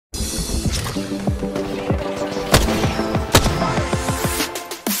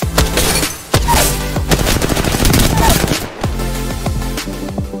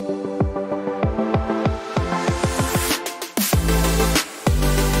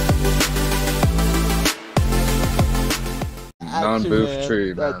Non-boof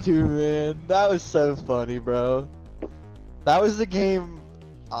tree, man. That 2-man, that was so funny, bro. That was the game,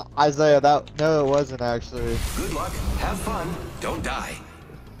 Isaiah. No, it wasn't actually. Good luck, have fun, don't die.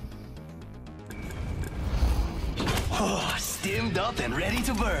 Oh, stimmed up and ready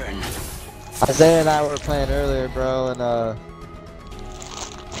to burn. Isaiah and I were playing earlier, bro, and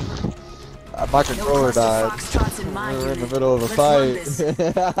my controller died. We were in the middle of a fight.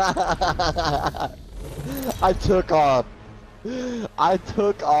 I took off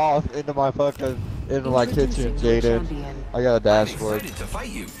into my kitchen, Jaden. I got a dashboard.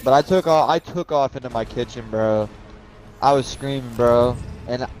 But I took off into my kitchen, bro. I was screaming, bro.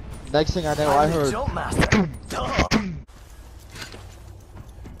 And next thing I know, I heard.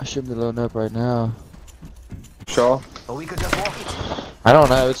 I should be loading up right now. Sure. I don't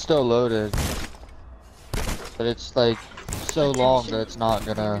know. It's still loaded, but it's like so long that it's not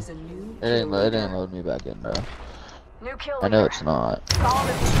gonna. It ain't load me back in, bro. I know it's not.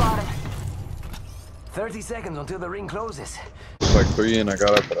 30 seconds until the ring closes. It's like 3 and I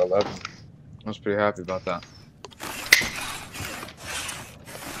got up at 11. I was pretty happy about that.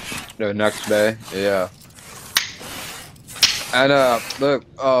 The next day, yeah. And look,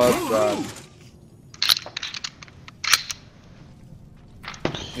 oh god.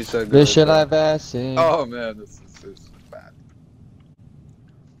 He said Mission I've asked him. Oh man, this is bad.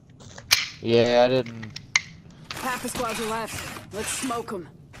 Yeah, I didn't. Half the squads are left. Let's smoke them.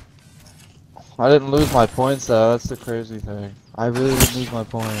 I didn't lose my points though. That's the crazy thing. I really didn't lose my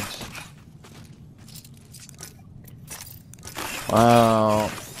points. Wow.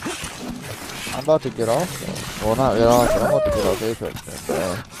 I'm about to get off though. Well, not get off, but I'm about to get off Apex then,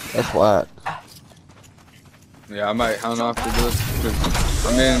 bro. That's whack. Yeah, I might hound off to this, because, I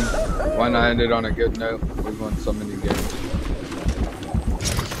mean, why not end it on a good note? We've won so many games.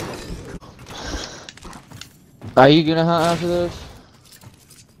 Are you gonna hunt after this?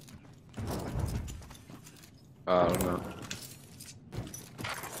 I don't know.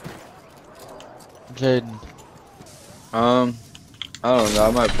 Jaden. I don't know,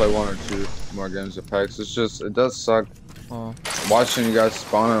 I might play 1 or 2 more games of Apex. It's just, it does suck watching you guys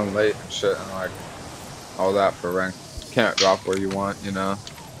spawn in late and shit, and like, all that for rank. Can't drop where you want, you know?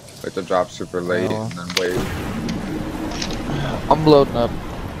 Like to drop super late and then wait. I'm loading up.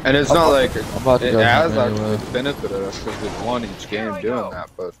 And it's not like it has anyway. actually benefited us because we've won each game doing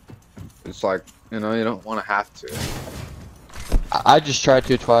that, but it's like, you know, you don't want to have to. I just tried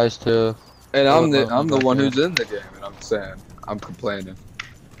to twice too. And I'm the one who's in the game, and I'm saying I'm complaining.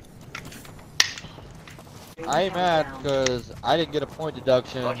 I ain't mad because I didn't get a point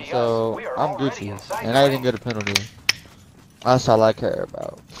deduction, so I'm Gucci, and I didn't get a penalty. That's all I care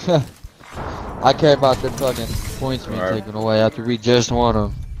about. I care about the fucking points being taken away after we just won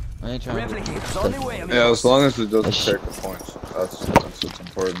them. I ain't trying to. Yeah, as long as it doesn't take the points, that's what's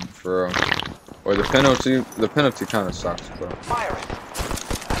important for. Or the penalty kind of sucks, but.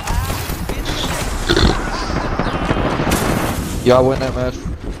 Y'all win that match.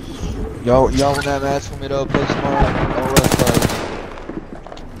 Y'all win that match for me though. Play smart.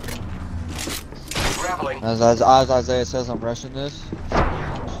 As Isaiah says, I'm rushing this.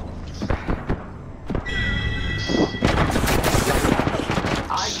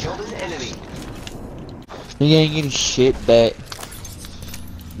 I killed an enemy. He ain't getting shit back.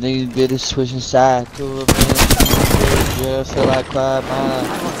 Niggas better switching side to a man. Yeah, feel like 5 miles.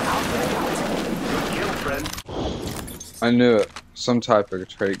 I knew it. Some type of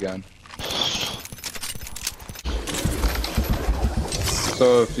trait gun.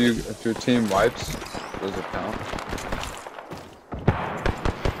 So if your team wipes, does it count?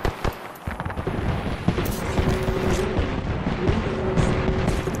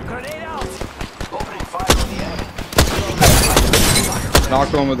 Grenade out. Opening fire on the end.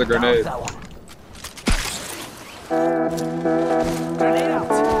 Knock one with a grenade. Grenade out.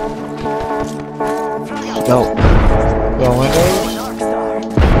 Go. Go window.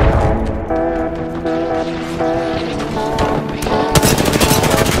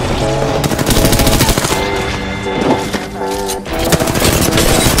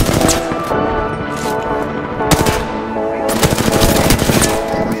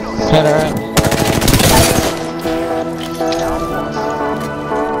 Turn around.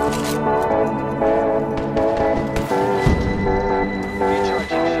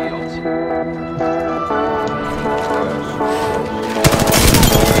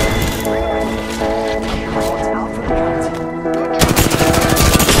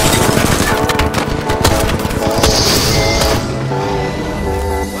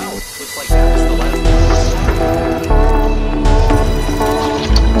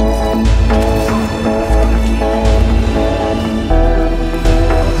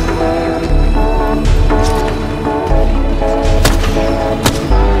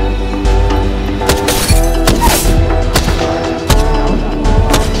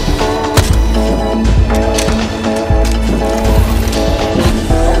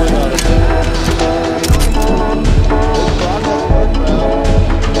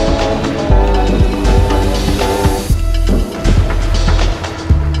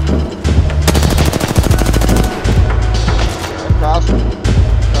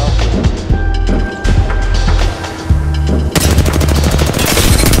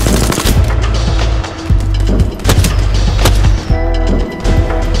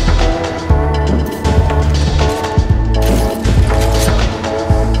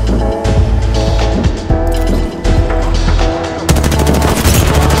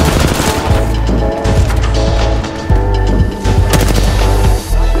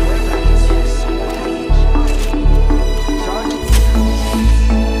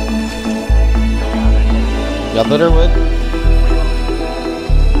 Y'all better win.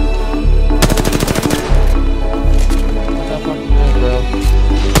 What the fuck you doing,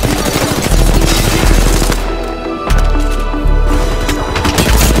 bro?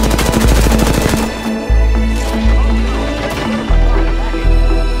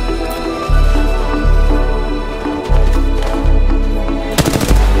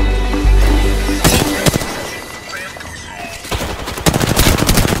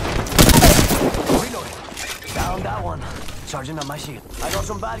 Down that one. Charging up my shield. I got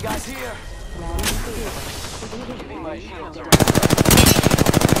some bad guys here. Giving my shields a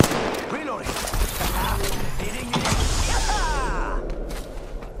rest. Reloading. Hitting you.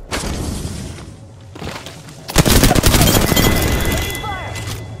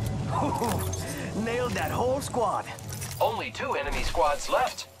 Nailed that whole squad. Only 2 enemy squads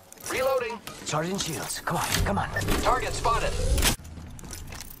left. Reloading. Charging shields. Come on, come on. Target spotted.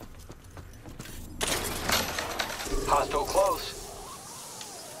 Hostile close.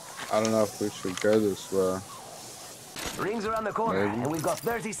 I don't know if we should go this way. Rings around the corner, Maybe. and we've got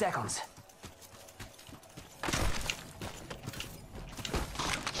 30 seconds.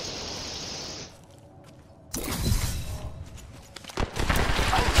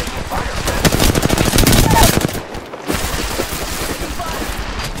 I'm taking fire, friends.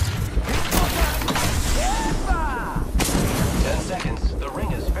 10 seconds. The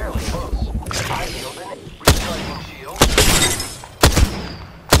ring is fairly close. I healed an recharging shield.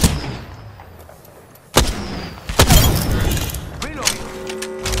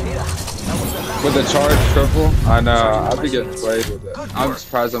 With the charge triple, I know, I'd be getting played with it. I'm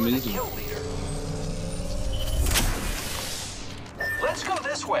surprised I'm using it. Kill leader. Let's go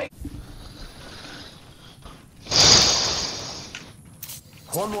this way.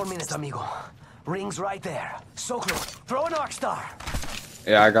 One more minute, amigo. Rings right there. So close. Throw an arc star.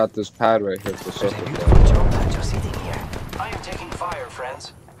 Yeah, I got this pad right here for There's a circle. beautiful jump pad just sitting here. I am taking fire,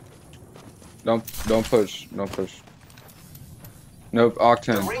 friends. Don't push, don't push. Nope, The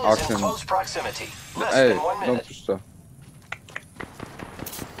Octane, ring is in Octane. close proximity. Less Hey, than 1 don't minute. push stuff.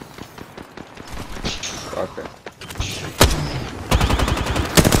 Okay.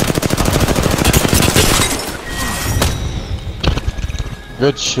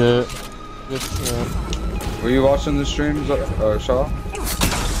 Good shit. Good shit. Were you watching the streams, Shaw?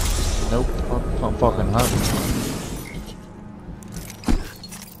 Nope. I'm fucking hungry.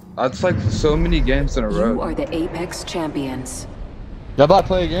 That's like so many games in a row. You are the Apex champions. Y'all about to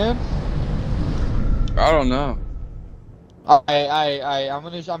play again? I don't know.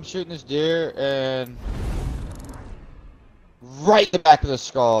 I'm shooting this deer and right in the back of the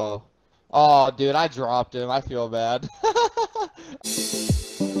skull. Oh, dude, I dropped him. I feel bad.